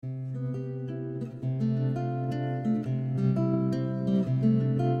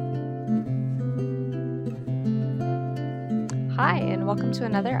Hi, and welcome to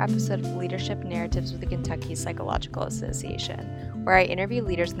another episode of Leadership Narratives with the Kentucky Psychological Association, where I interview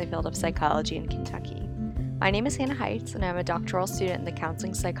leaders in the field of psychology in Kentucky. My name is Hannah Heights, and I'm a doctoral student in the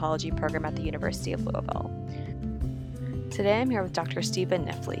Counseling Psychology program at the University of Louisville. Today I'm here with Dr. Stephen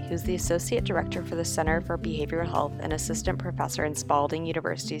Kniffley, who's the Associate Director for the Center for Behavioral Health and Assistant Professor in Spalding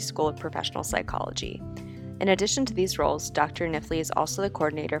University School of Professional Psychology. In addition to these roles, Dr. Kniffley is also the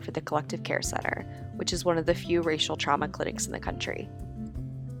coordinator for the Collective Care Center, which is one of the few racial trauma clinics in the country.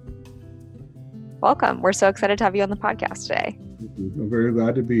 Welcome. We're so excited to have you on the podcast today. I'm very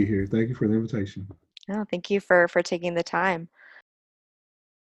glad to be here. Thank you for the invitation. Oh, thank you for taking the time.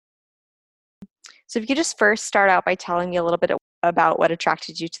 So if you could just first start out by telling me a little bit about what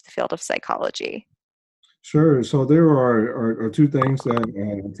attracted you to the field of psychology. Sure. So there are two things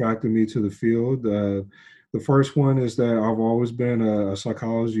that attracted me to the field. The first one is that I've always been a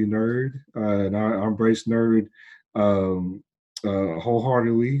psychology nerd, and I embrace nerd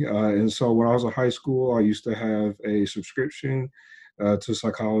wholeheartedly. And so when I was in high school, I used to have a subscription to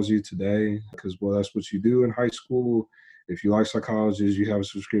Psychology Today because, well, that's what you do in high school. If you like psychology, you have a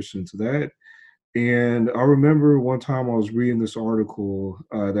subscription to that. And I remember one time I was reading this article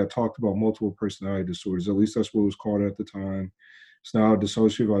that talked about multiple personality disorders. At least that's what it was called at the time. It's now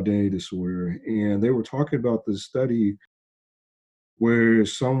dissociative identity disorder. And they were talking about this study where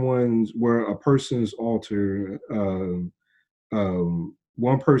a person's alter,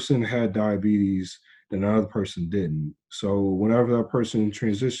 one person had diabetes and another person didn't. So whenever that person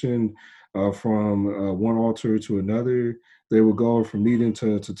transitioned from one alter to another, they would go from needing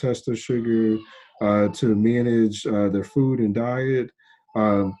to test their sugar, to manage their food and diet,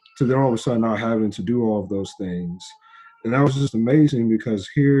 to then all of a sudden not having to do all of those things. And that was just amazing because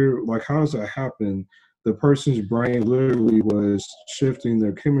here, like, how does that happen? The person's brain literally was shifting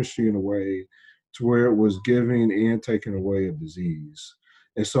their chemistry in a way to where it was giving and taking away a disease.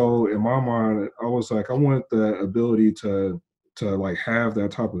 And so in my mind, I was like, I want the ability to like have that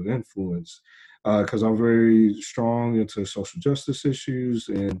type of influence because I'm very strong into social justice issues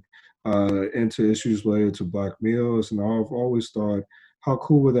and into issues related to Black males. And I've always thought, how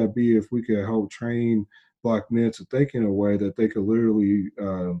cool would that be if we could help train Black men to think in a way that they could literally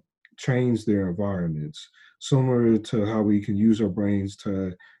change their environments, similar to how we can use our brains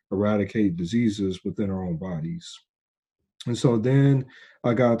to eradicate diseases within our own bodies. And so then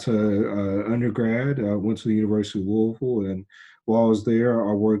I got to undergrad, went to the University of Louisville, and while I was there,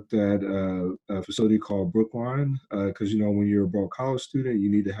 I worked at a facility called Brookline, because, when you're a broke college student,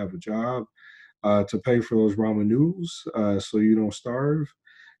 you need to have a job to pay for those ramen noodles so you don't starve.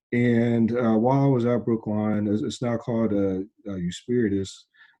 And while I was at Brookline, it's now called Euspiritus,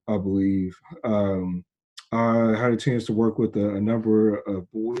 I believe, I had a chance to work with a number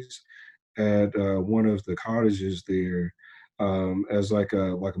of boys at one of the cottages there as like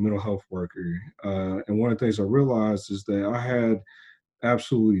a mental health worker. And one of the things I realized is that I had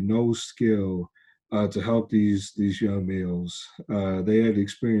absolutely no skill to help these young males. They had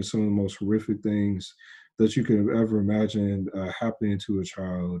experienced some of the most horrific things that you could have ever imagined happening to a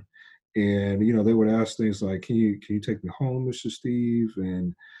child. And they would ask things like, "Can you take me home, Mr. Steve?"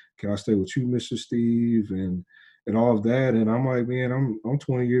 And "Can I stay with you, Mr. Steve?" And all of that. And I'm like, man, I'm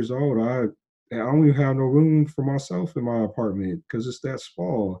 20 years old. I don't even have no room for myself in my apartment because it's that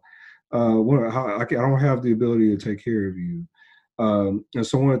small. I don't have the ability to take care of you. And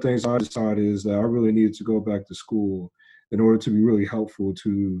so one of the things I decided is that I really needed to go back to school in order to be really helpful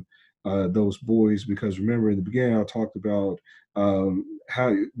to those boys. Because remember, in the beginning, I talked about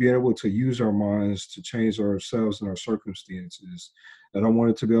how being able to use our minds to change ourselves and our circumstances. And I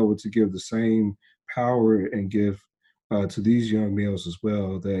wanted to be able to give the same power and gift to these young males as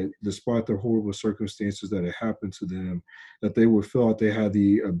well, that despite the horrible circumstances that had happened to them, that they would feel like they had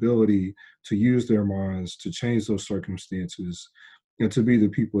the ability to use their minds to change those circumstances and to be the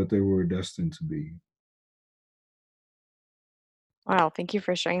people that they were destined to be. Wow, thank you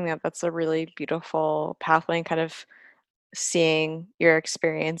for sharing that. That's a really beautiful pathway, and kind of seeing your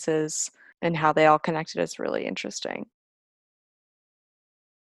experiences and how they all connected is really interesting.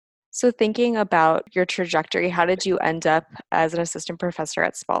 So thinking about your trajectory, how did you end up as an assistant professor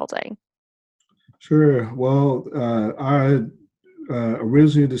at Spalding? Sure. Well, I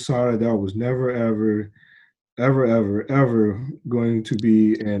originally decided that I was never, ever going to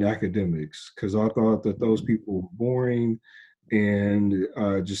be in academics because I thought that those people were boring and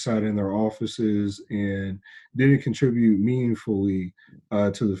just sat in their offices and didn't contribute meaningfully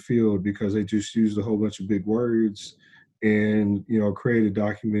to the field because they just used a whole bunch of big words and created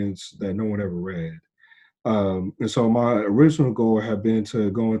documents that no one ever read. And so my original goal had been to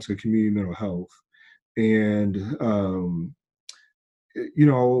go into community mental health, and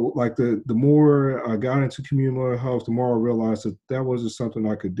like the more I got into community mental health, the more I realized that that wasn't something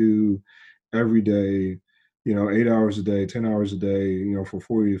I could do every day, 8 hours a day, 10 hours a day, for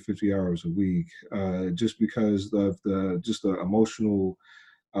 40 to 50 hours a week, just because of just the emotional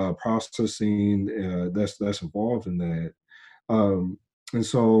processing that's involved in that. Um, and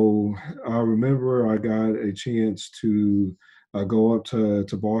so I remember I got a chance to go up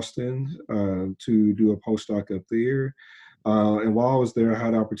to Boston to do a postdoc up there. And while I was there, I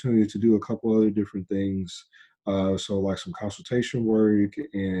had the opportunity to do a couple other different things. So, like some consultation work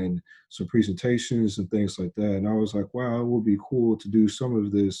and some presentations and things like that. And I was like, wow, it would be cool to do some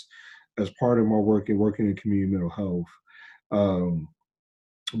of this as part of my work and working in community mental health. Um,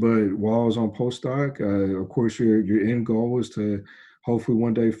 but while I was on postdoc, of course, your end goal is to hopefully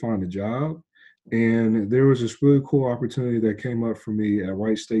one day find a job. And there was this really cool opportunity that came up for me at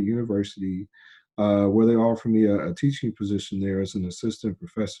Wright State University, where they offered me a teaching position there as an assistant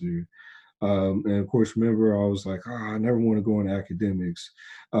professor. And of course, remember, I was like, I never want to go into academics.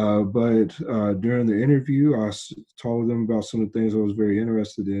 But during the interview, told them about some of the things I was very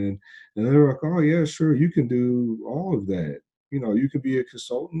interested in. And they were like, oh, yeah, sure, you can do all of that. You can be a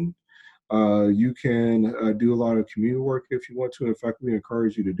consultant. You can do a lot of community work if you want to. In fact, we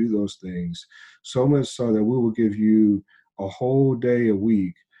encourage you to do those things so much so that we will give you a whole day a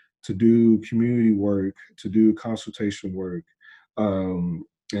week to do community work, to do consultation work. Um,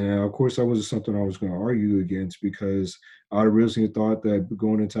 and of course, that wasn't something I was going to argue against because I originally thought that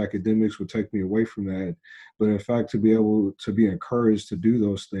going into academics would take me away from that. But in fact, to be able to be encouraged to do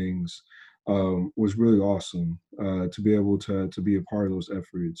those things was really awesome to be able to be a part of those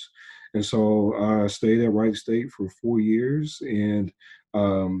efforts. And so I stayed at Wright State for 4 years, and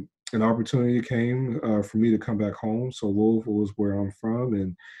an opportunity came for me to come back home. So Louisville is where I'm from,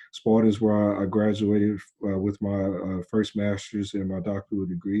 and Spalding is where I graduated with my first master's and my doctoral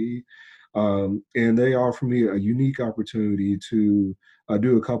degree. And they offered me a unique opportunity to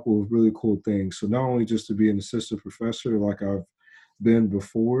do a couple of really cool things. So not only just to be an assistant professor like I've been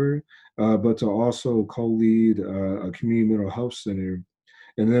before, but to also co-lead a community mental health center.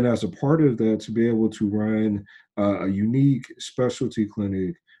 And then as a part of that, to be able to run a unique specialty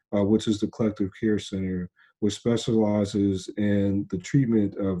clinic, which is the Collective Care Center, which specializes in the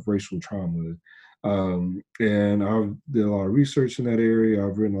treatment of racial trauma. And I've did a lot of research in that area.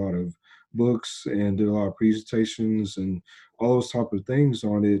 I've written a lot of books and did a lot of presentations and all those type of things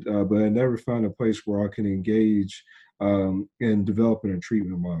on it, but I never found a place where I can engage in developing a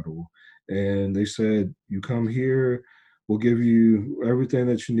treatment model. And they said, you come here, we'll give you everything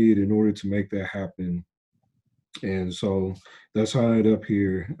that you need in order to make that happen. And so that's how I ended up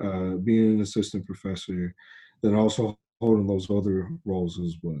here, being an assistant professor, then also holding those other roles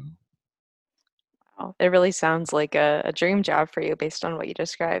as well. Wow. It really sounds like a dream job for you based on what you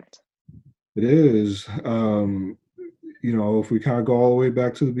described. It is. If we kind of go all the way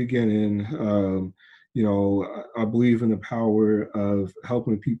back to the beginning, I believe in the power of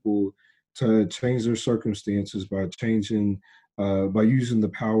helping people to change their circumstances by using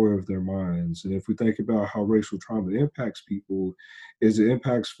the power of their minds. And if we think about how racial trauma impacts people, is it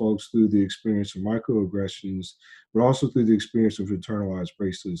impacts folks through the experience of microaggressions, but also through the experience of internalized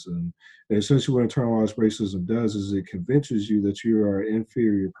racism. And essentially, what internalized racism does is it convinces you that you are an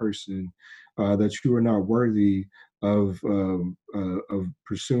inferior person, that you are not worthy of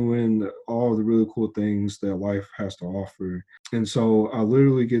pursuing all the really cool things that life has to offer. And so I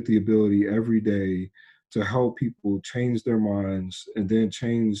literally get the ability every day to help people change their minds and then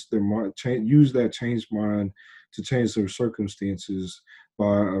change their mind, use that changed mind to change their circumstances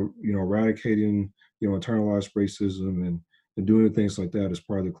by eradicating internalized racism and doing things like that as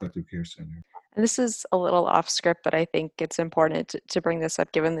part of the Collective Care Center. And this is a little off script, but I think it's important to bring this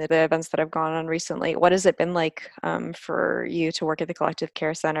up given the events that have gone on recently. What has it been like for you to work at the Collective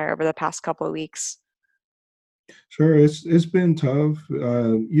Care Center over the past couple of weeks? Sure, it's been tough.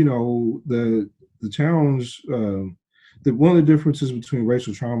 The challenge, one of the differences between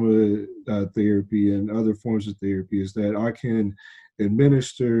racial trauma therapy and other forms of therapy is that I can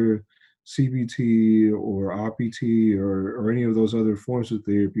administer CBT or IPT or any of those other forms of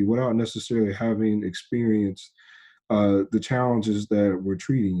therapy without necessarily having experienced the challenges that we're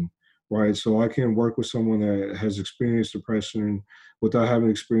treating, right? So I can work with someone that has experienced depression without having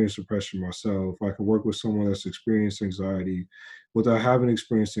experienced depression myself. I can work with someone that's experienced anxiety without having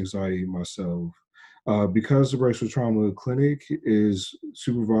experienced anxiety myself. Because the racial trauma clinic is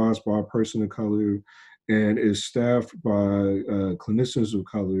supervised by a person of color and is staffed by clinicians of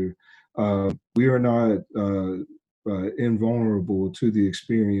color, we are not invulnerable to the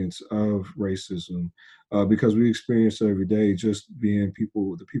experience of racism because we experience it every day just being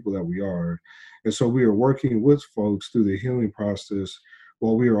people, the people that we are. And so we are working with folks through the healing process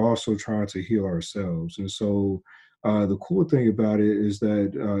while we are also trying to heal ourselves. And so the cool thing about it is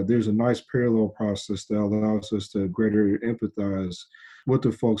that there's a nice parallel process that allows us to greater empathize with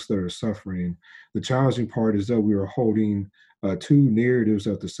the folks that are suffering. The challenging part is that we are holding two narratives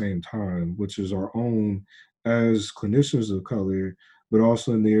at the same time, which is our own as clinicians of color, but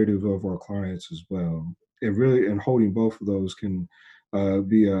also a narrative of our clients as well. And really, and holding both of those can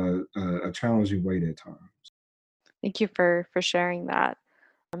be a challenging weight at times. Thank you for sharing that.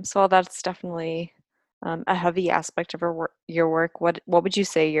 So while that's definitely a heavy aspect of your work, what would you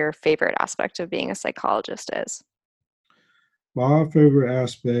say your favorite aspect of being a psychologist is? My favorite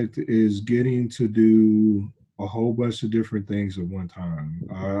aspect is getting to do a whole bunch of different things at one time.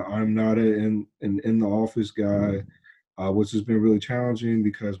 I'm not an in the office guy, which has been really challenging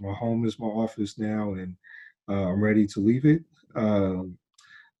because my home is my office now, and I'm ready to leave it. Um,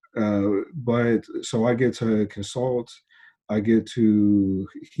 but so I get to consult, I get to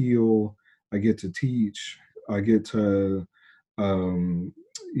heal, I get to teach, I get to, um,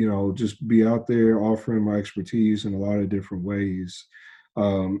 just be out there offering my expertise in a lot of different ways.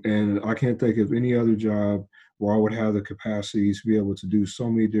 And I can't think of any other job where I would have the capacity to be able to do so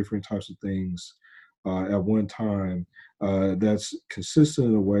many different types of things at one time that's consistent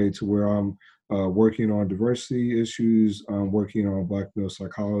in a way to where I'm working on diversity issues, working on Black male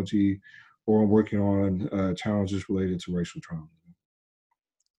psychology, or I'm working on challenges related to racial trauma.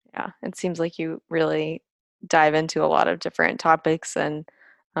 Yeah, it seems like you really dive into a lot of different topics and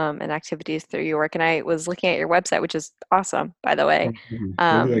activities through your work. And I was looking at your website, which is awesome, by the way. Maybe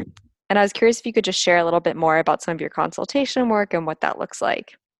that. Um, and I was curious if you could just share a little bit more about some of your consultation work and what that looks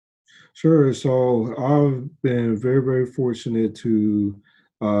like. Sure. So I've been very, very fortunate to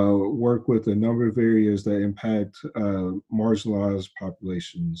work with a number of areas that impact marginalized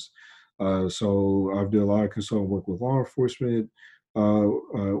populations. So I've done a lot of consulting work with law enforcement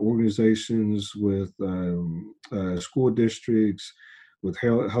organizations, with school districts, with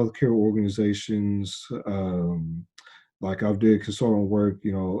healthcare organizations. Like I've did consulting work,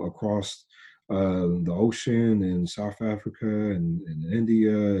 across the ocean in South Africa and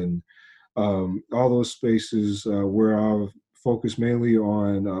India and all those spaces where I've focused mainly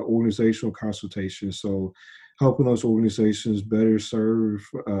on organizational consultation. So, helping those organizations better serve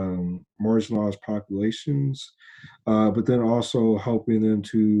marginalized populations, but then also helping them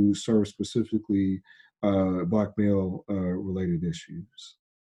to serve specifically Black male related issues.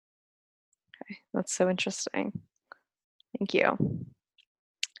 That's so interesting. Thank you.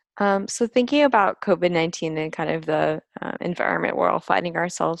 So thinking about COVID-19 and kind of the environment we're all finding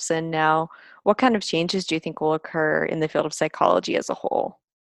ourselves in now, what kind of changes do you think will occur in the field of psychology as a whole?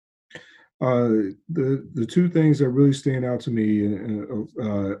 The two things that really stand out to me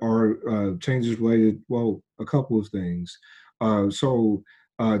are changes related. Well, a couple of things.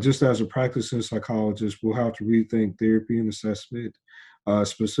 Just as a practicing psychologist, we'll have to rethink therapy and assessment.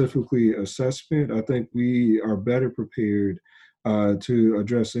 Specifically, assessment. I think we are better prepared to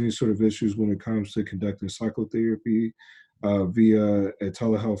address any sort of issues when it comes to conducting psychotherapy via a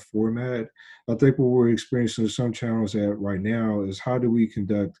telehealth format. I think what we're experiencing some challenge at right now is how do we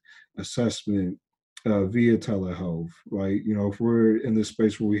conduct assessment via telehealth. Like, if we're in this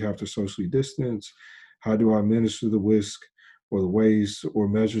space where we have to socially distance, how do I administer the whisk or the waste or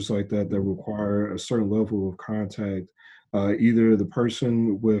measures like that that require a certain level of contact, either the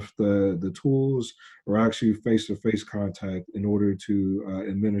person with the tools or actually face-to-face contact in order to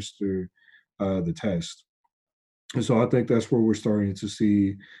administer the test. And so I think that's where we're starting to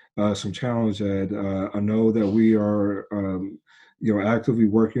see some challenge at. I know that we are, actively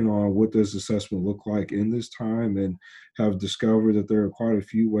working on what does assessment look like in this time, and have discovered that there are quite a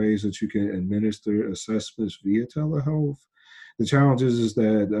few ways that you can administer assessments via telehealth. The challenge is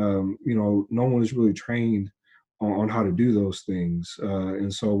that no one is really trained on how to do those things,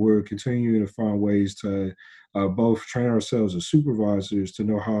 and so we're continuing to find ways to both train ourselves as supervisors to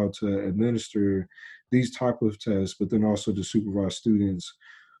know how to administer these type of tests, but then also to supervise students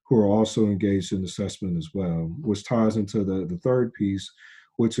who are also engaged in assessment as well, which ties into the third piece,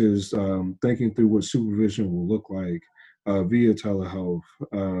 which is thinking through what supervision will look like via telehealth.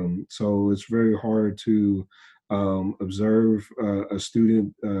 So it's very hard to observe a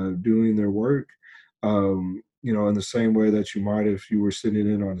student doing their work, in the same way that you might if you were sitting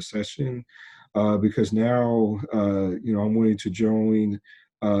in on a session. Because now, I'm willing to join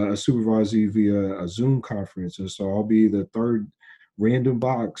a supervisee via a Zoom conference. And so I'll be the third random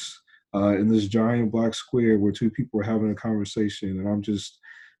box in this giant black square where two people are having a conversation, and I'm just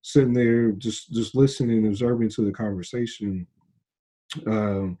sitting there, just listening and observing to the conversation.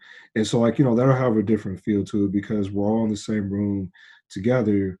 And so, like, that'll have a different feel to it because we're all in the same room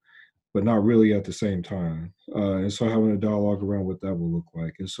together, but not really at the same time. And so having a dialogue around what that will look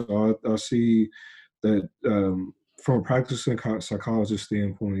like. And so I see that, from a practicing psychologist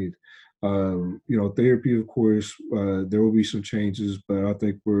standpoint, therapy, of course, there will be some changes, but I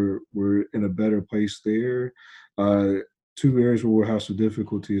think we're in a better place there. Uh, Two areas where we'll have some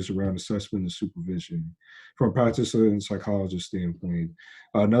difficulties around assessment and supervision from a practicing psychologist standpoint.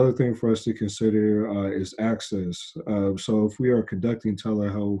 Another thing for us to consider is access. So if we are conducting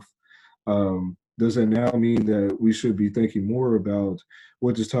telehealth, does it now mean that we should be thinking more about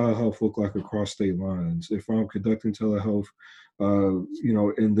what does telehealth look like across state lines? If I'm conducting telehealth,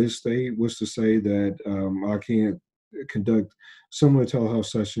 in this state, what's to say that I can't conduct similar telehealth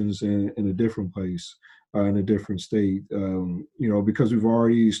sessions in a different place, in a different state? Because we've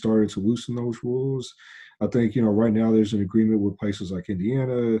already started to loosen those rules. I think, right now there's an agreement with places like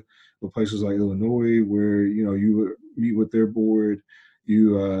Indiana, with places like Illinois, where, you meet with their board,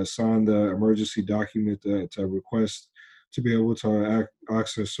 you sign the emergency document to request to be able to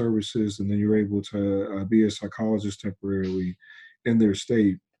access services, and then you're able to be a psychologist temporarily in their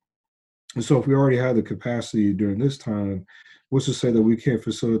state. And so if we already had the capacity during this time, what's to say that we can't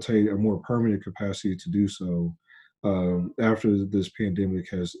facilitate a more permanent capacity to do so after this pandemic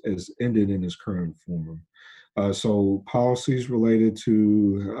has ended in its current form? So policies related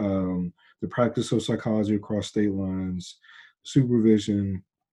to the practice of psychology across state lines, supervision,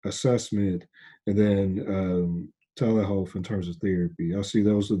 assessment, and then telehealth in terms of therapy. I see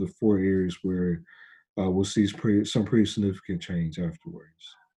those are the four areas where we'll see some pretty significant change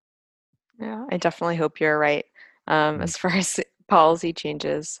afterwards. Yeah, I definitely hope you're right. Mm. As far as policy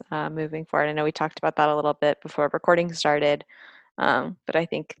changes moving forward, I know we talked about that a little bit before recording started, but I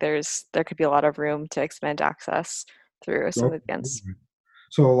think there could be a lot of room to expand access through some Oh, advanced.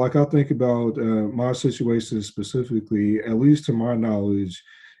 so, like, I think about my situation specifically, at least to my knowledge,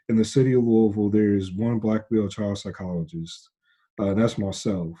 in the city of Louisville, there is one black male child psychologist. That's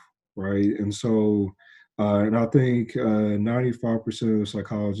myself, right? And I think 95% of the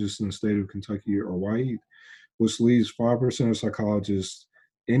psychologists in the state of Kentucky are white, which leaves 5% of psychologists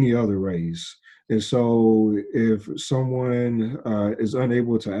any other race. And so, if someone is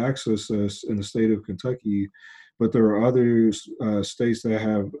unable to access us in the state of Kentucky, but there are other states that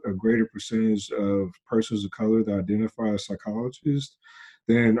have a greater percentage of persons of color that identify as psychologists,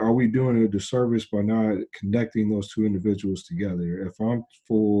 then are we doing a disservice by not connecting those two individuals together? If I'm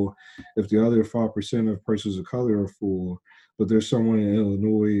full, if the other 5% of persons of color are full, but there's someone in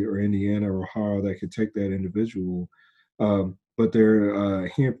Illinois or Indiana or Ohio that could take that individual, but they're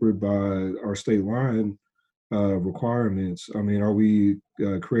hampered by our state line requirements. I mean, are we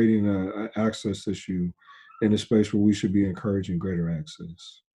creating an access issue in a space where we should be encouraging greater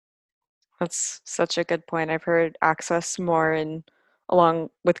access? That's such a good point. I've heard access more in along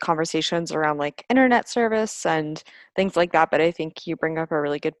with conversations around like internet service and things like that, but I think you bring up a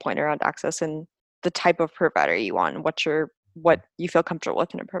really good point around access and the type of provider you want and what you feel comfortable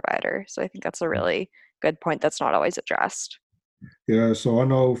with in a provider. So I think that's a really good point that's not always addressed. Yeah, so I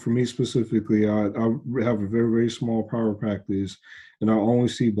know for me specifically, I have a very, very small private practice, and I only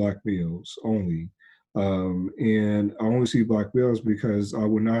see black males only. And I only see black males because I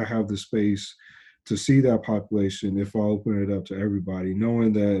would not have the space to see that population if I open it up to everybody,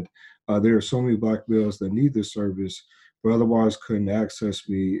 knowing that there are so many black males that need this service, but otherwise couldn't access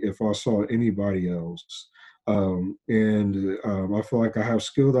me if I saw anybody else. I feel like I have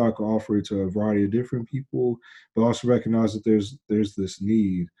skill that I can offer to a variety of different people, but also recognize that there's this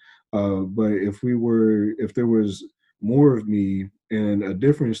need. But if there was more of me in a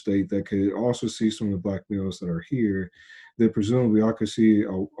different state that could also see some of the black males that are here, then presumably I could see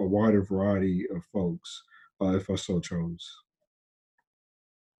a wider variety of folks if I so chose.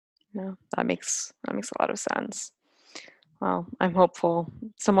 Yeah, that makes a lot of sense. Well, I'm hopeful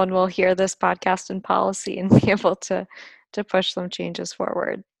someone will hear this podcast in policy and be able to push some changes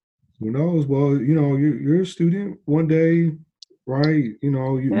forward. Who knows? Well, you're a student one day, right?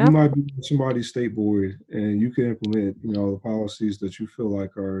 You Yeah, might be on somebody's state board and you can implement, the policies that you feel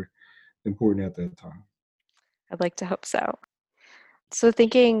like are important at that time. I'd like to hope so. So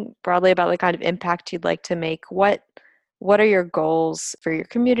thinking broadly about the kind of impact you'd like to make, what are your goals for your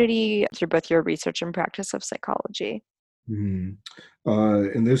community through both your research and practice of psychology? Mhm.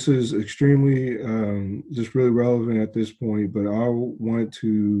 And this is extremely just really relevant at this point, but I want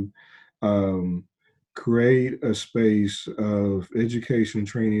to um, create a space of education,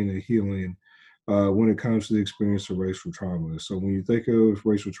 training, and healing when it comes to the experience of racial trauma. So when you think of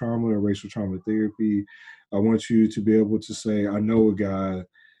racial trauma or racial trauma therapy, I want you to be able to say, I know a guy.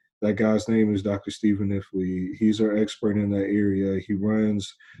 That guy's name is Dr. Stephen Kniffley. He's our expert in that area. He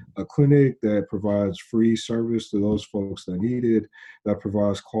runs a clinic that provides free service to those folks that need it, that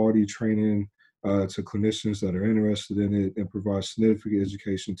provides quality training to clinicians that are interested in it, and provides significant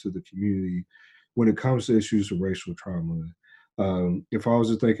education to the community when it comes to issues of racial trauma. If I was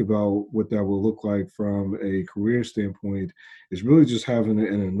to think about what that will look like from a career standpoint, it's really just having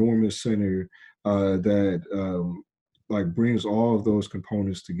an enormous center that like brings all of those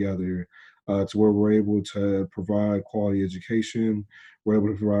components together to where we're able to provide quality education, we're able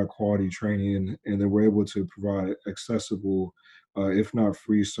to provide quality training, and then we're able to provide accessible, if not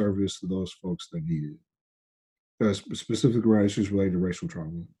free, service to those folks that need it, specifically around issues related to racial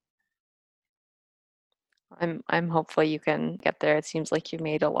trauma. I'm hopeful you can get there. It seems like you've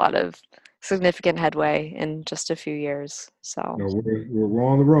made a lot of significant headway in just a few years. So We're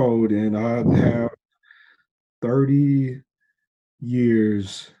on the road, and I have 30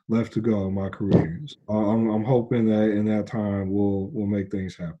 years left to go in my career. So I'm hoping that in that time we'll make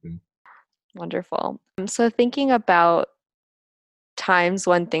things happen. wonderful. So thinking about times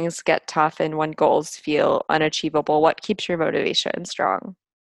when things get tough and when goals feel unachievable, what keeps your motivation strong?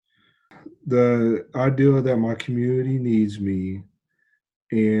 The idea that my community needs me,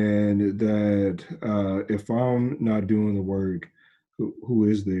 and that if I'm not doing the work, who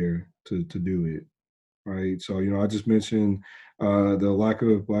is there to do it? Right. So, I just mentioned the lack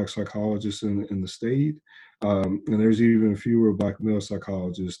of Black psychologists in the state, and there's even fewer Black male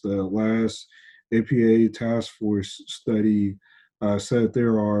psychologists. The last APA task force study said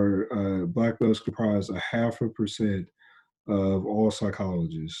there are Black males comprise 0.5% of all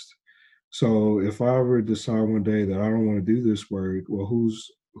psychologists. So if I ever decide one day that I don't want to do this work, well,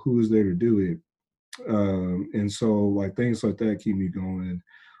 who is there to do it? And so like things like that keep me going.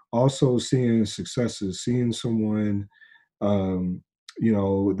 Also seeing successes, seeing someone um,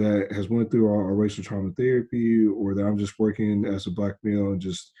 that has went through our racial trauma therapy, or that I'm just working as a Black male and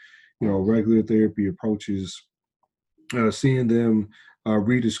just regular therapy approaches, seeing them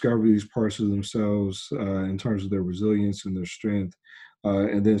rediscover these parts of themselves in terms of their resilience and their strength,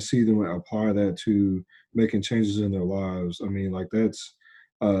 and then see them apply that to making changes in their lives. I mean, like that's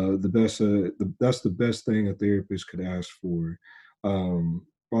the best. That's the best thing a therapist could ask for.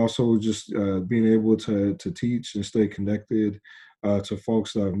 Also, just being able to teach and stay connected to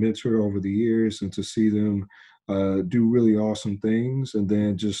folks that I've mentored over the years, and to see them do really awesome things, and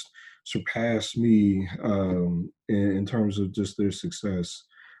then just surpass me in terms of just their success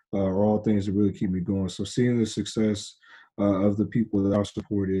are all things that really keep me going. So seeing the success of the people that I've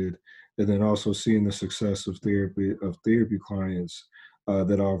supported, and then also seeing the success of therapy clients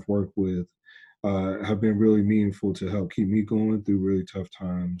that I've worked with have been really meaningful to help keep me going through really tough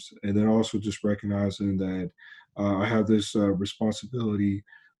times. And then also just recognizing that I have this responsibility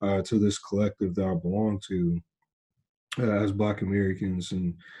to this collective that I belong to as Black Americans,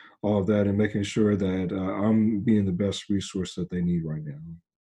 and all of that, and making sure that I'm being the best resource that they need right now.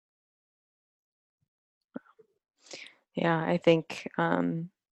 Yeah, I think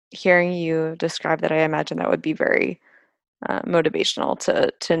hearing you describe that, I imagine that would be very motivational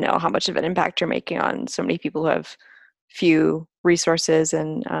to know how much of an impact you're making on so many people who have few resources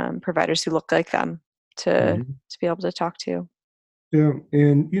and providers who look like them Mhm. to be able to talk to. Yeah,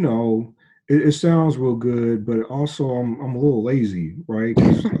 and it sounds real good, but also I'm a little lazy, right?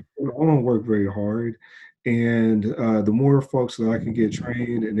 Because I don't work very hard, and the more folks that I can get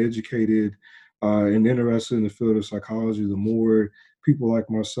trained and educated and interested in the field of psychology, the more people like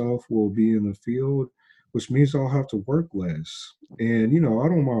myself will be in the field, which means I'll have to work less. And I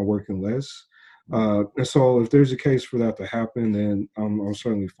don't mind working less. And so if there's a case for that to happen, then I'm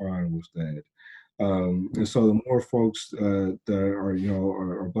certainly fine with that. And so the more folks that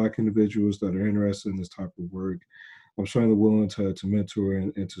are, are Black individuals that are interested in this type of work, I'm certainly willing to mentor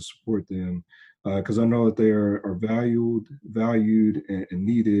and to support them, because I know that they are valued, and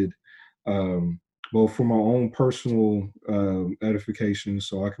needed, um, both for my own personal edification,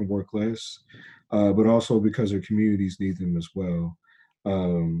 so I can work less, but also because their communities need them as well,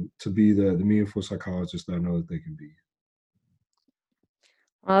 to be the meaningful psychologist that I know that they can be.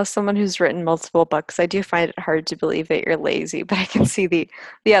 Well, as someone who's written multiple books, I do find it hard to believe that you're lazy, but I can see the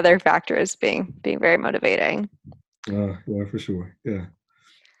other factors being very motivating. Yeah, for sure. Yeah.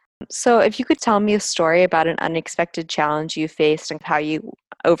 So, if you could tell me a story about an unexpected challenge you faced and how you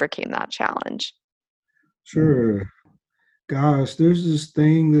overcame that challenge. Sure. Gosh, there's this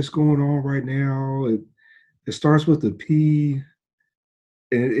thing that's going on right now. It starts with a P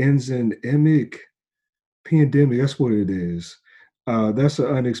and it ends in emic. Pandemic, that's what it is. That's an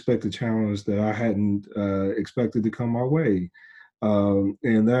unexpected challenge that I hadn't expected to come my way,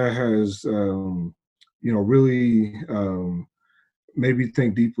 and that has, really made me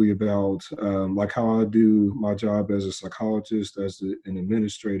think deeply about like how I do my job as a psychologist, an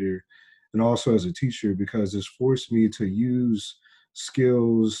administrator, and also as a teacher, because it's forced me to use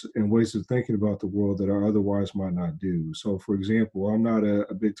skills and ways of thinking about the world that I otherwise might not do. So, for example, I'm not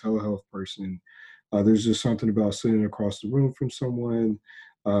a big telehealth person. There's just something about sitting across the room from someone,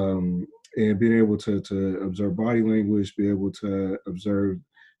 um, and being able to observe body language, be able to observe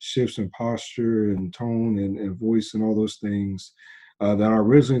shifts in posture and tone and voice and all those things that I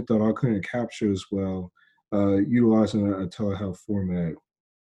originally thought I couldn't capture as well, utilizing a telehealth format.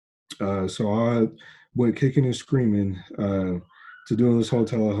 So I went kicking and screaming to doing this whole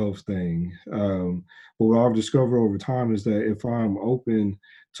telehealth thing. But what I've discovered over time is that if I'm open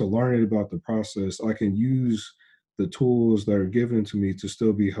to learning about the process, I can use the tools that are given to me to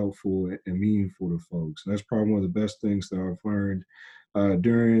still be helpful and meaningful to folks. And that's probably one of the best things that I've learned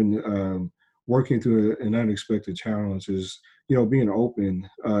during working through an unexpected challenge is, being open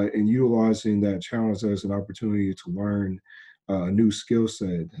and utilizing that challenge as an opportunity to learn a new skill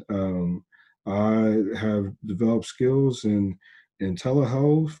set. I have developed skills in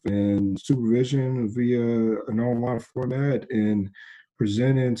telehealth and supervision via an online format and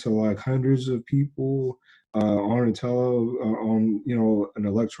presenting to like hundreds of people on an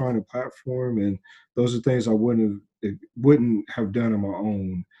electronic platform, and those are things I wouldn't have done on my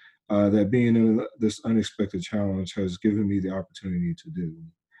own. That being in this unexpected challenge has given me the opportunity to do.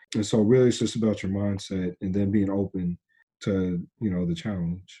 And so really it's just about your mindset and then being open to, the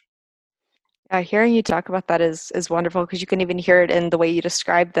challenge. Hearing you talk about that is wonderful because you can even hear it in the way you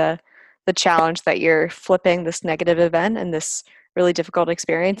describe the challenge that you're flipping this negative event and this really difficult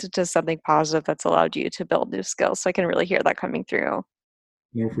experience into something positive that's allowed you to build new skills. So I can really hear that coming through.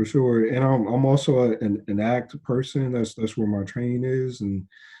 For sure. And I'm also an act person. That's where my training is. And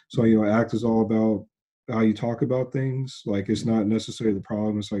so, act is all about how you talk about things. Like it's not necessarily the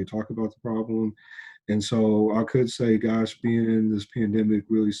problem, it's how you talk about the problem. And so I could say, gosh, being in this pandemic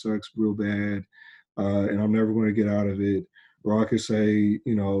really sucks real bad, and I'm never going to get out of it. Or I could say,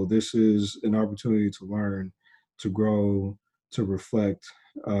 this is an opportunity to learn, to grow, to reflect.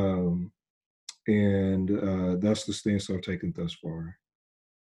 Um, and that's the stance I've taken thus far.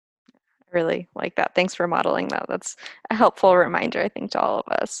 I really like that. Thanks for modeling that. That's a helpful reminder, I think, to all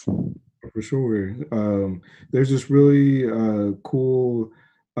of us. For sure. There's this really cool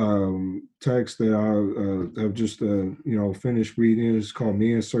text that I have just finished reading. It's called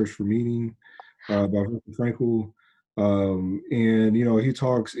 "Man's Search for Meaning" by Viktor Frankl. And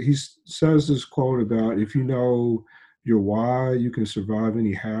says this quote about, if you know your why, you can survive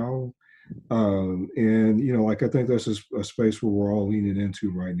anyhow. And like I think that's a space where we're all leaning into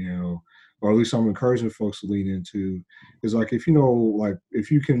right now, or at least I'm encouraging folks to lean into. Is like, if like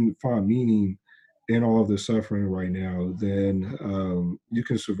if you can find meaning in all of the suffering right now, then you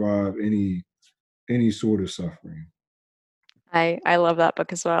can survive any sort of suffering. I love that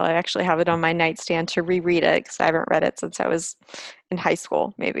book as well. I actually have it on my nightstand to reread it because I haven't read it since I was in high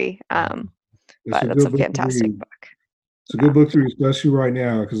school, maybe. It's But a it's a good book to fantastic read. book. It's a good Yeah. book to read, especially right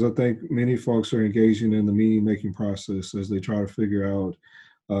now, because I think many folks are engaging in the meaning making process as they try to figure out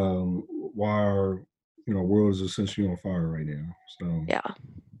why our world is essentially on fire right now. So, Yeah.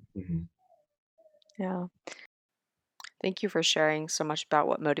 mhm. Yeah. Thank you for sharing so much about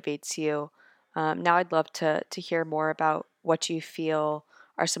what motivates you. Now I'd love to hear more about what you feel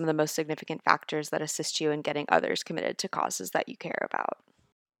are some of the most significant factors that assist you in getting others committed to causes that you care about.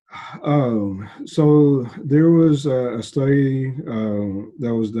 So there was a study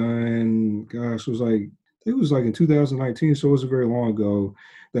that was done. Gosh, it was like in 2019, so it wasn't very long ago.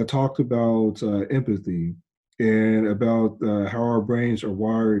 That talked about empathy and about how our brains are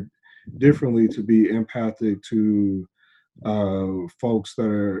wired differently to be empathic to folks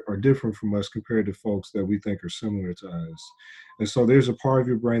that are different from us compared to folks that we think are similar to us. And so there's a part of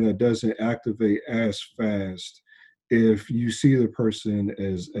your brain that doesn't activate as fast if you see the person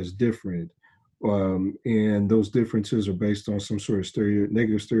as different. And those differences are based on some sort of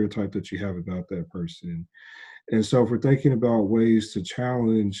negative stereotype that you have about that person. And so, if we're thinking about ways to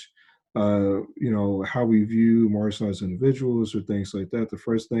challenge, how we view marginalized individuals or things like that, the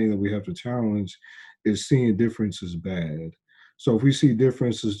first thing that we have to challenge is seeing difference as bad. So, if we see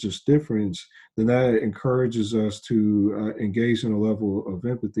difference as just difference, then that encourages us to engage in a level of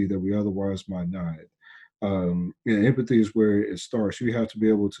empathy that we otherwise might not. Empathy is where it starts. You have to be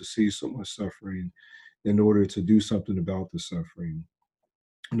able to see someone's suffering in order to do something about the suffering.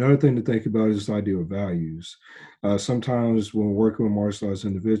 Another thing to think about is this idea of values. Sometimes when we're working with marginalized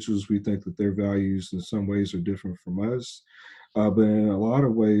individuals, we think that their values in some ways are different from us. But in a lot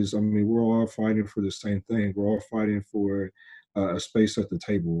of ways, I mean, we're all fighting for the same thing. We're all fighting for a space at the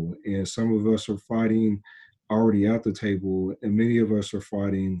table. And some of us are fighting already at the table, and many of us are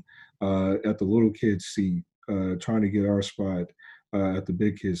fighting at the little kid's seat, trying to get our spot at the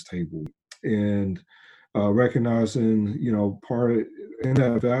big kids' table. And recognizing, part in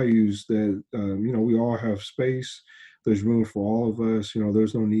that values that, we all have space. There's room for all of us.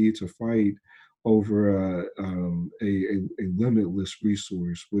 There's no need to fight over a limitless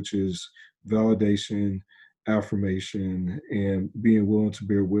resource, which is validation, affirmation, and being willing to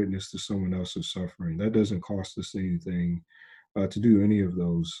bear witness to someone else's suffering. That doesn't cost us anything to do any of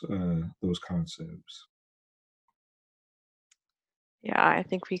those concepts. Yeah, I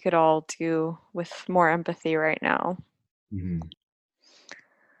think we could all do with more empathy right now. Mhm.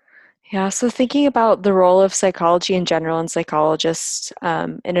 Yeah, so thinking about the role of psychology in general and psychologists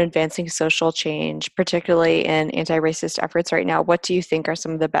in advancing social change, particularly in anti racist efforts right now, what do you think are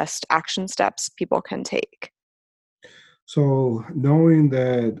some of the best action steps people can take? So knowing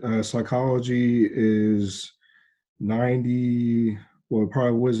that psychology is 90, well, it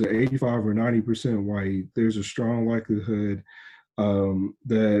probably was it 85 or 90% white, there's a strong likelihood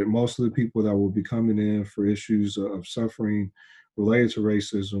that most of the people that will be coming in for issues of suffering related to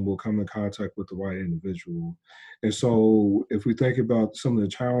racism will come in contact with the white individual. And so, if we think about some of the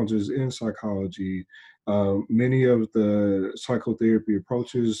challenges in psychology, many of the psychotherapy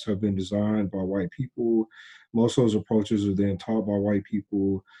approaches have been designed by white people. Most of those approaches are then taught by white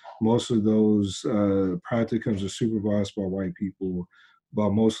people. Most of those practicums are supervised by white people, by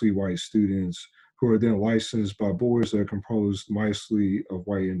mostly white students who are then licensed by boards that are composed mostly of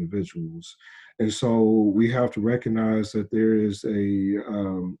white individuals. And so we have to recognize that there is a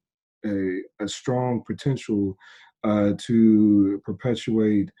strong potential to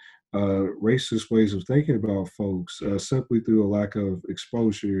perpetuate racist ways of thinking about folks simply through a lack of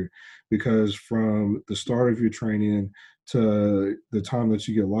exposure, because from the start of your training to the time that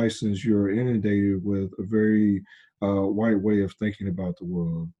you get licensed, you're inundated with a very white way of thinking about the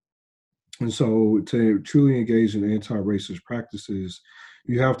world. And so, to truly engage in anti racist practices,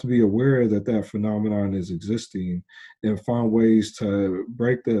 you have to be aware that that phenomenon is existing and find ways to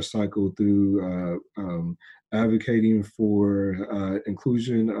break that cycle through advocating for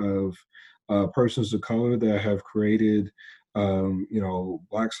inclusion of persons of color that have created.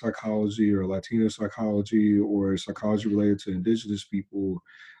 Black psychology or Latino psychology or psychology related to indigenous people,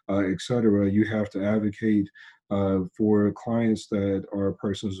 et cetera. You have to advocate for clients that are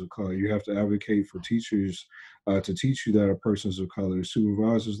persons of color. You have to advocate for teachers to teach you that are persons of color,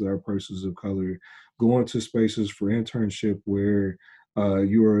 supervisors that are persons of color, go into spaces for internship where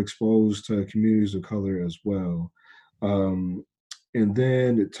you are exposed to communities of color as well. Um, and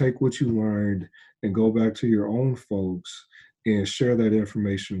then take what you learned and go back to your own folks and share that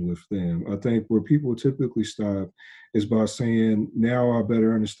information with them. I think where people typically stop is by saying, now I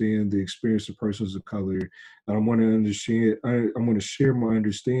better understand the experience of persons of color. And I want to understand, I want to share my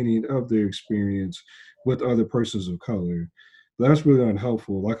understanding of their experience with other persons of color. That's really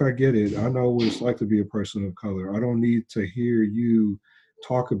unhelpful. Like, I get it. I know what it's like to be a person of color. I don't need to hear you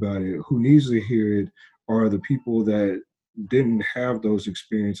talk about it. Who needs to hear it are the people that didn't have those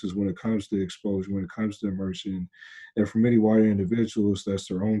experiences when it comes to exposure, when it comes to immersion. And for many white individuals, that's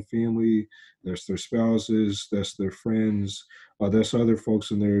their own family, that's their spouses, that's their friends, that's other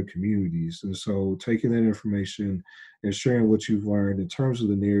folks in their communities. And so taking that information and sharing what you've learned in terms of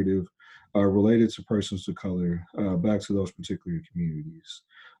the narrative related to persons of color back to those particular communities.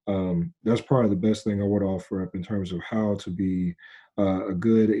 That's probably the best thing I would offer up in terms of how to be a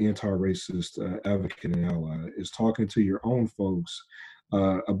good anti-racist advocate and ally, is talking to your own folks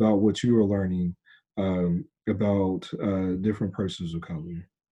about what you are learning about different persons of color.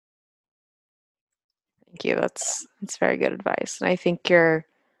 Thank you. That's very good advice. And I think your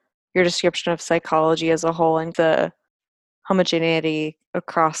description of psychology as a whole and the homogeneity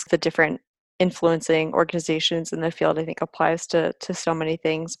across the different influencing organizations in the field, I think applies to so many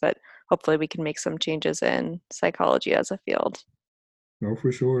things, but hopefully we can make some changes in psychology as a field. No,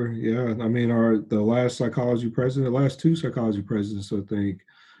 for sure. Yeah. I mean, the last psychology president, the last two psychology presidents, I think,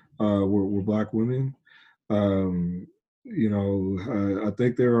 were Black women. Um, I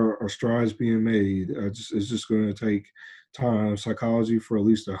think there are strides being made. It's just going to take time. Psychology for at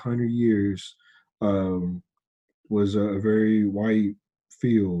least 100 years um, was a very white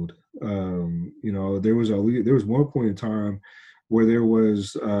field. There was one point in time where there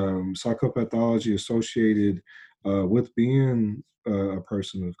was psychopathology associated with being a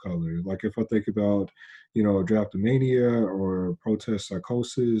person of color. Like if I think about, drapetomania or protest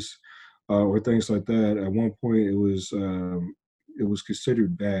psychosis or things like that. At one point, it was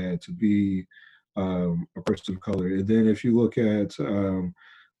considered bad to be a person of color. And then if you look at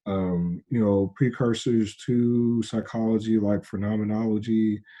precursors to psychology like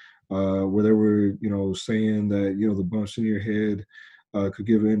phenomenology, where they were, saying that, the bumps in your head could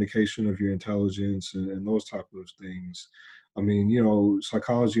give an indication of your intelligence and those type of things. I mean,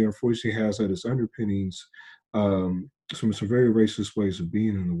 psychology unfortunately has at its underpinnings some very racist ways of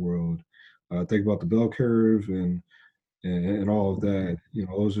being in the world. Think about the bell curve and all of that.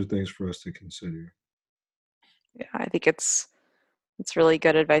 Those are things for us to consider. Yeah, I think it's really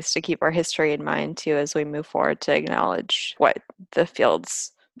good advice to keep our history in mind too as we move forward to acknowledge what the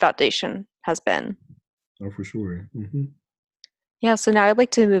field's foundation has been. Oh, for sure. Hmm. Yeah, so now I'd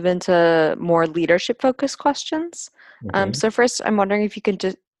like to move into more leadership focused questions. Okay. So first, I'm wondering if you can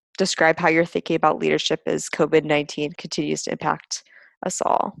describe how you're thinking about leadership as COVID-19 continues to impact us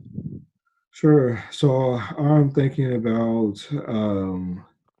all. Sure. So I'm thinking about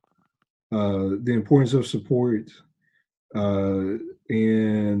the importance of support uh,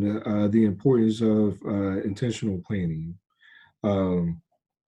 and the importance of intentional planning. Um,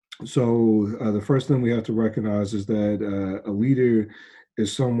 the first thing we have to recognize is that a leader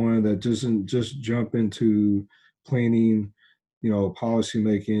is someone that doesn't just jump into planning, policy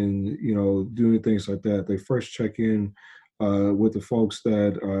making, doing things like that. They first check in with the folks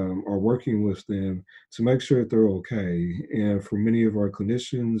that are working with them to make sure that they're okay. And for many of our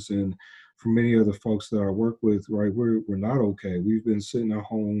clinicians and for many of the folks that I work with, right, we're not okay. We've been sitting at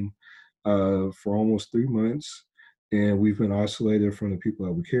home for almost 3 months, and we've been isolated from the people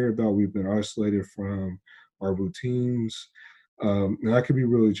that we care about. We've been isolated from our routines. And that can be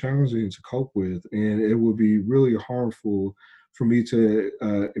really challenging to cope with. And it would be really harmful for me to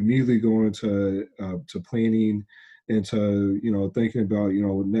immediately go into to planning and to, thinking about,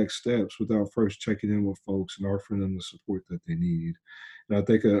 next steps without first checking in with folks and offering them the support that they need. And I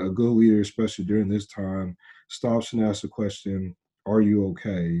think a good leader, especially during this time, stops and asks the question, are you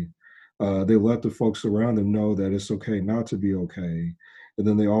okay? They let the folks around them know that it's okay not to be okay. And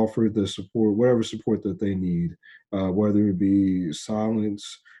then they offer the support, whatever support that they need, whether it be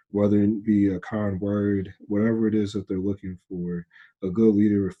silence, whether it be a kind word, whatever it is that they're looking for. A good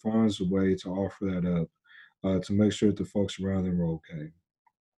leader finds a way to offer that up to make sure that the folks around them are okay.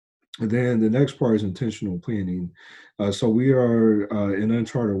 And then the next part is intentional planning. So we are in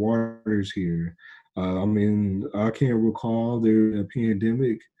uncharted waters here. I mean, I can't recall there a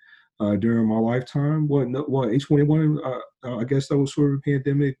pandemic during my lifetime. What H1N1? I guess that was sort of a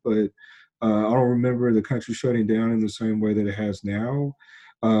pandemic, but I don't remember the country shutting down in the same way that it has now.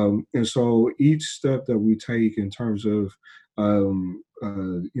 And so each step that we take in terms of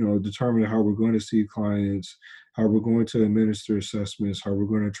determining how we're going to see clients, how we're going to administer assessments, how we're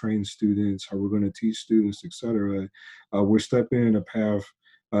going to train students, how we're going to teach students, et cetera, we're stepping in a path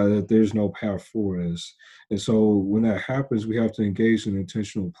that there's no path for us. And so when that happens, we have to engage in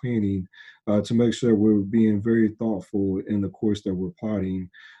intentional planning to make sure we're being very thoughtful in the course that we're plotting,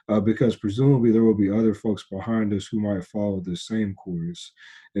 because presumably there will be other folks behind us who might follow the same course.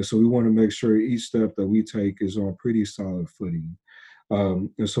 And so we want to make sure each step that we take is on pretty solid footing.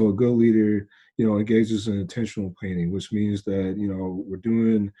 And so a good leader, engages in intentional planning, which means that, we're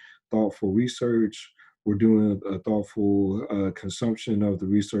doing thoughtful research, we're doing a thoughtful consumption of the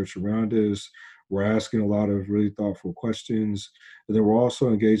research around us. We're asking a lot of really thoughtful questions. And then we're also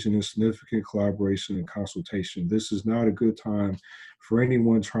engaging in significant collaboration and consultation. This is not a good time for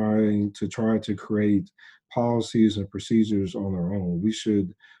anyone try to create policies and procedures on their own. We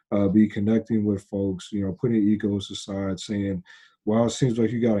should be connecting with folks, putting egos aside, saying, wow, it seems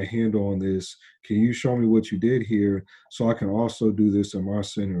like you got a handle on this. Can you show me what you did here so I can also do this in my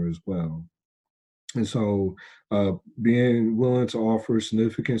center as well? And so, being willing to offer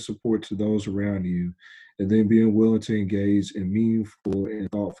significant support to those around you, and then being willing to engage in meaningful and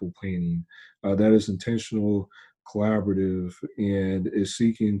thoughtful planning that is intentional, collaborative, and is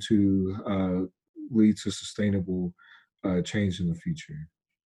seeking to lead to sustainable change in the future.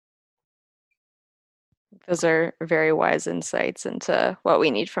 Those are very wise insights into what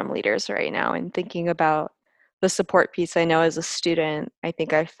we need from leaders right now. And thinking about the support piece, I know as a student, I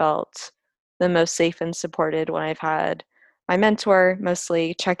think I felt the most safe and supported when I've had my mentor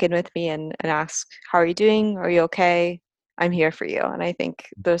mostly check in with me and ask, how are you doing? Are you okay? I'm here for you. And I think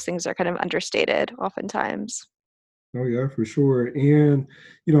those things are kind of understated oftentimes. Oh yeah, for sure. And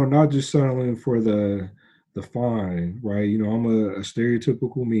not just settling for the fine, right? I'm a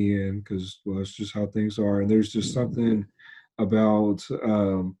stereotypical man because well, it's just how things are. And there's just something about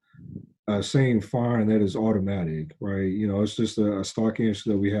saying fine that is automatic, right? It's just a stock answer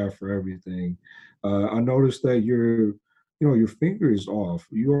that we have for everything. I noticed that your finger is off.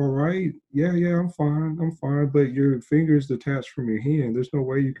 You all right? Yeah, yeah, I'm fine. I'm fine. But your finger is detached from your hand. There's no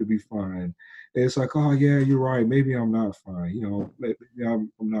way you could be fine. It's like, oh yeah, you're right. Maybe I'm not fine. Maybe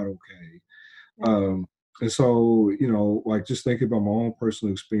I'm not okay. Yeah. Um, and so, like just thinking about my own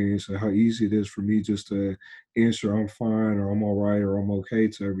personal experience and how easy it is for me just to answer I'm fine or I'm all right or I'm okay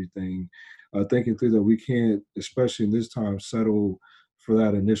to everything. Thinking through that we can't, especially in this time, settle for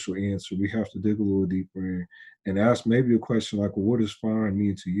that initial answer. We have to dig a little deeper and ask maybe a question like, well, what does fine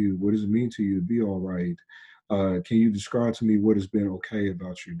mean to you? What does it mean to you to be all right? Can you describe to me what has been okay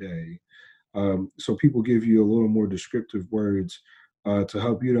about your day? So people give you a little more descriptive words to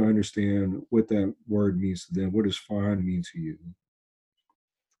help you to understand what that word means to them. What does fine mean to you?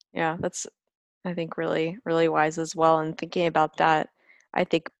 Yeah, that's I think really, really wise as well. And thinking about that, I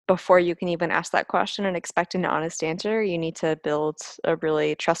think before you can even ask that question and expect an honest answer, you need to build a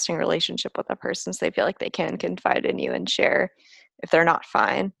really trusting relationship with a person so they feel like they can confide in you and share if they're not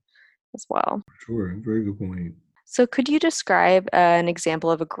fine as well. Sure, very good point. So, could you describe an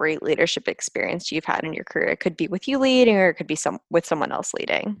example of a great leadership experience you've had in your career? It could be with you leading, or it could be with someone else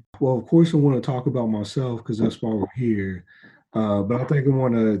leading. Well, of course, I want to talk about myself because that's why we're here. But I think I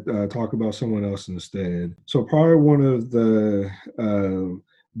want to talk about someone else instead. So, probably one of the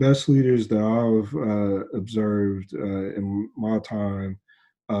best leaders that I've observed in my time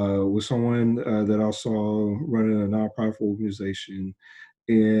was someone that I saw running a nonprofit organization.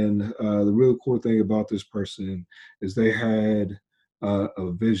 And the really cool thing about this person is they had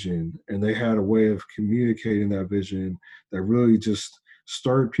a vision and they had a way of communicating that vision that really just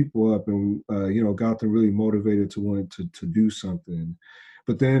stirred people up and got them really motivated to want to do something.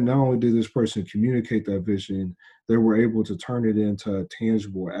 But then not only did this person communicate that vision, they were able to turn it into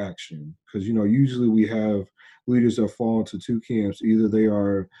tangible action. Because usually we have leaders that fall into two camps. Either they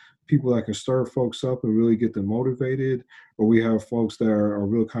are people that can stir folks up and really get them motivated, or we have folks that are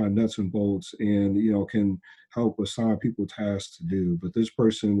real kind of nuts and bolts and can help assign people tasks to do. But this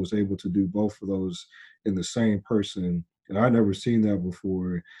person was able to do both of those in the same person, and I never seen that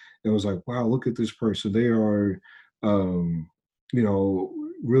before. It was like, wow, look at this person. They are, um, you know,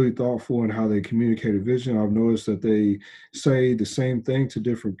 really thoughtful in how they communicate a vision. I've noticed that they say the same thing to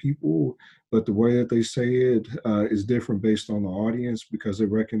different people, but the way that they say it is different based on the audience because they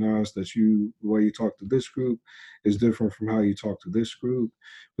recognize that the way you talk to this group is different from how you talk to this group.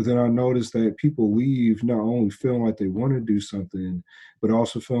 But then I noticed that people leave not only feeling like they want to do something, but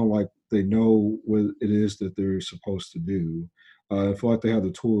also feeling like they know what it is that they're supposed to do. I feel like they have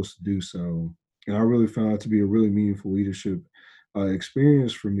the tools to do so. And I really found it to be a really meaningful leadership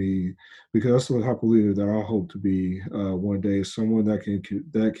experience for me because that's the type of leader that I hope to be one day. Someone that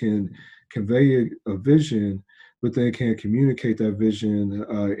can convey a vision, but they can communicate that vision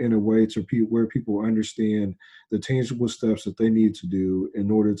in a way where people understand the tangible steps that they need to do in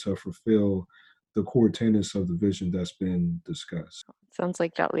order to fulfill the core tenets of the vision that's been discussed. Sounds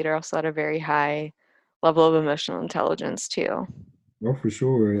like that leader also had a very high level of emotional intelligence too. Oh, for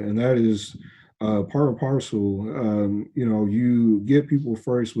sure, and that is part and parcel. You get people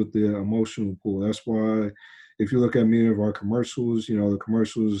first with the emotional pull. That's why, if you look at many of our commercials, the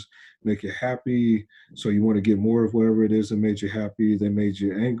commercials make you happy, so you want to get more of whatever it is that made you happy. They made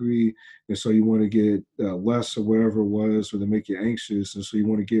you angry, and so you want to get less of whatever it was, or they make you anxious, and so you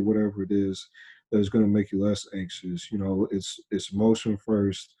want to get whatever it is that is going to make you less anxious. It's emotion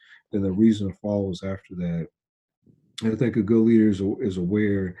first, then the reason follows after that. I think a good leader is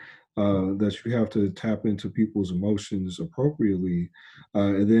aware that you have to tap into people's emotions appropriately,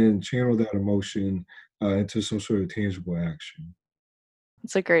 and then channel that emotion into some sort of tangible action.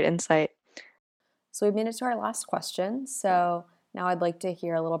 It's a great insight. So we made it to our last question. So now I'd like to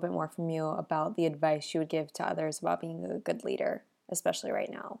hear a little bit more from you about the advice you would give to others about being a good leader, especially right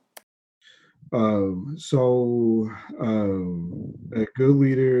now. A good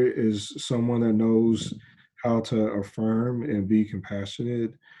leader is someone that knows how to affirm and be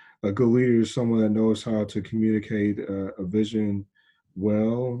compassionate. A good leader is someone that knows how to communicate a vision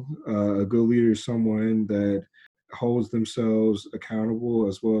well. A good leader is someone that holds themselves accountable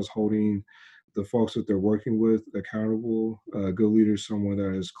as well as holding the folks that they're working with accountable. A good leader is someone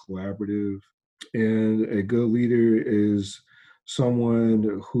that is collaborative. And a good leader is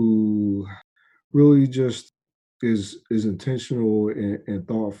someone who really just is intentional and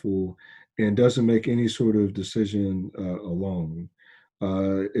thoughtful and doesn't make any sort of decision alone.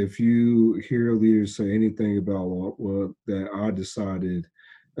 If you hear leaders say anything about, well, that I decided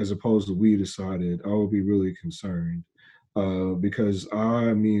as opposed to we decided, I will be really concerned, because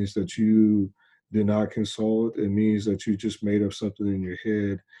I means that you did not consult. It means that you just made up something in your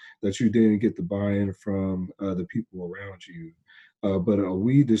head, that you didn't get the buy-in from the people around you. But a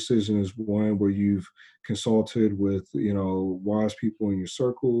we decision is one where you've consulted with, wise people in your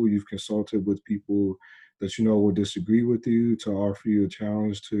circle. You've consulted with people that you know will disagree with you to offer you a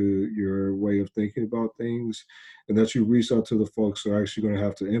challenge to your way of thinking about things, and that you reach out to the folks who are actually going to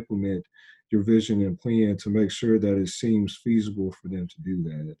have to implement your vision and plan to make sure that it seems feasible for them to do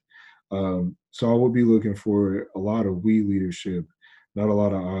that. So I will be looking for a lot of we leadership, not a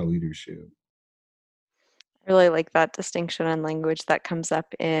lot of I leadership. I really like that distinction in language that comes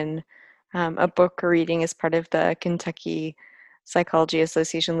up in a book we're reading as part of the Kentucky Psychology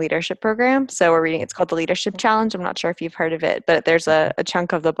Association Leadership Program. So we're reading, it's called the Leadership Challenge. I'm not sure if you've heard of it, but there's a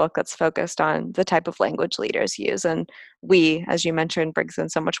chunk of the book that's focused on the type of language leaders use. And we, as you mentioned, brings in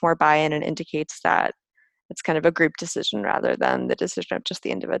so much more buy-in and indicates that it's kind of a group decision rather than the decision of just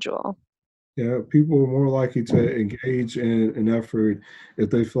the individual. Yeah, people are more likely to engage in an effort if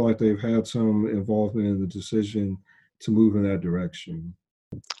they feel like they've had some involvement in the decision to move in that direction.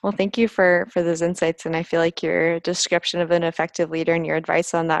 Well, thank you for those insights, and I feel like your description of an effective leader and your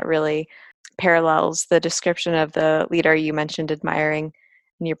advice on that really parallels the description of the leader you mentioned admiring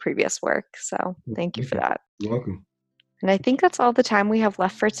in your previous work. So thank you Thank for you. that. You're welcome. And I think that's all the time we have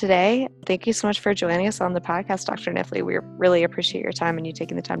left for today. Thank you so much for joining us on the podcast, Dr. Kniffley. We really appreciate your time and you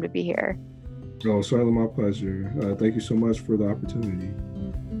taking the time to be here. Oh, certainly my pleasure. Thank you so much for the opportunity.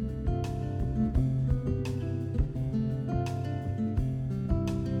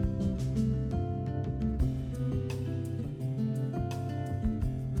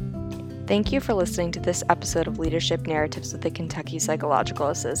 Thank you for listening to this episode of Leadership Narratives with the Kentucky Psychological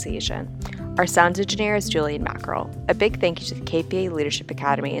Association. Our sound engineer is Julian Mackerel. A big thank you to the KPA Leadership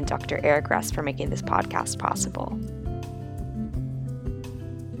Academy and Dr. Eric Ress for making this podcast possible.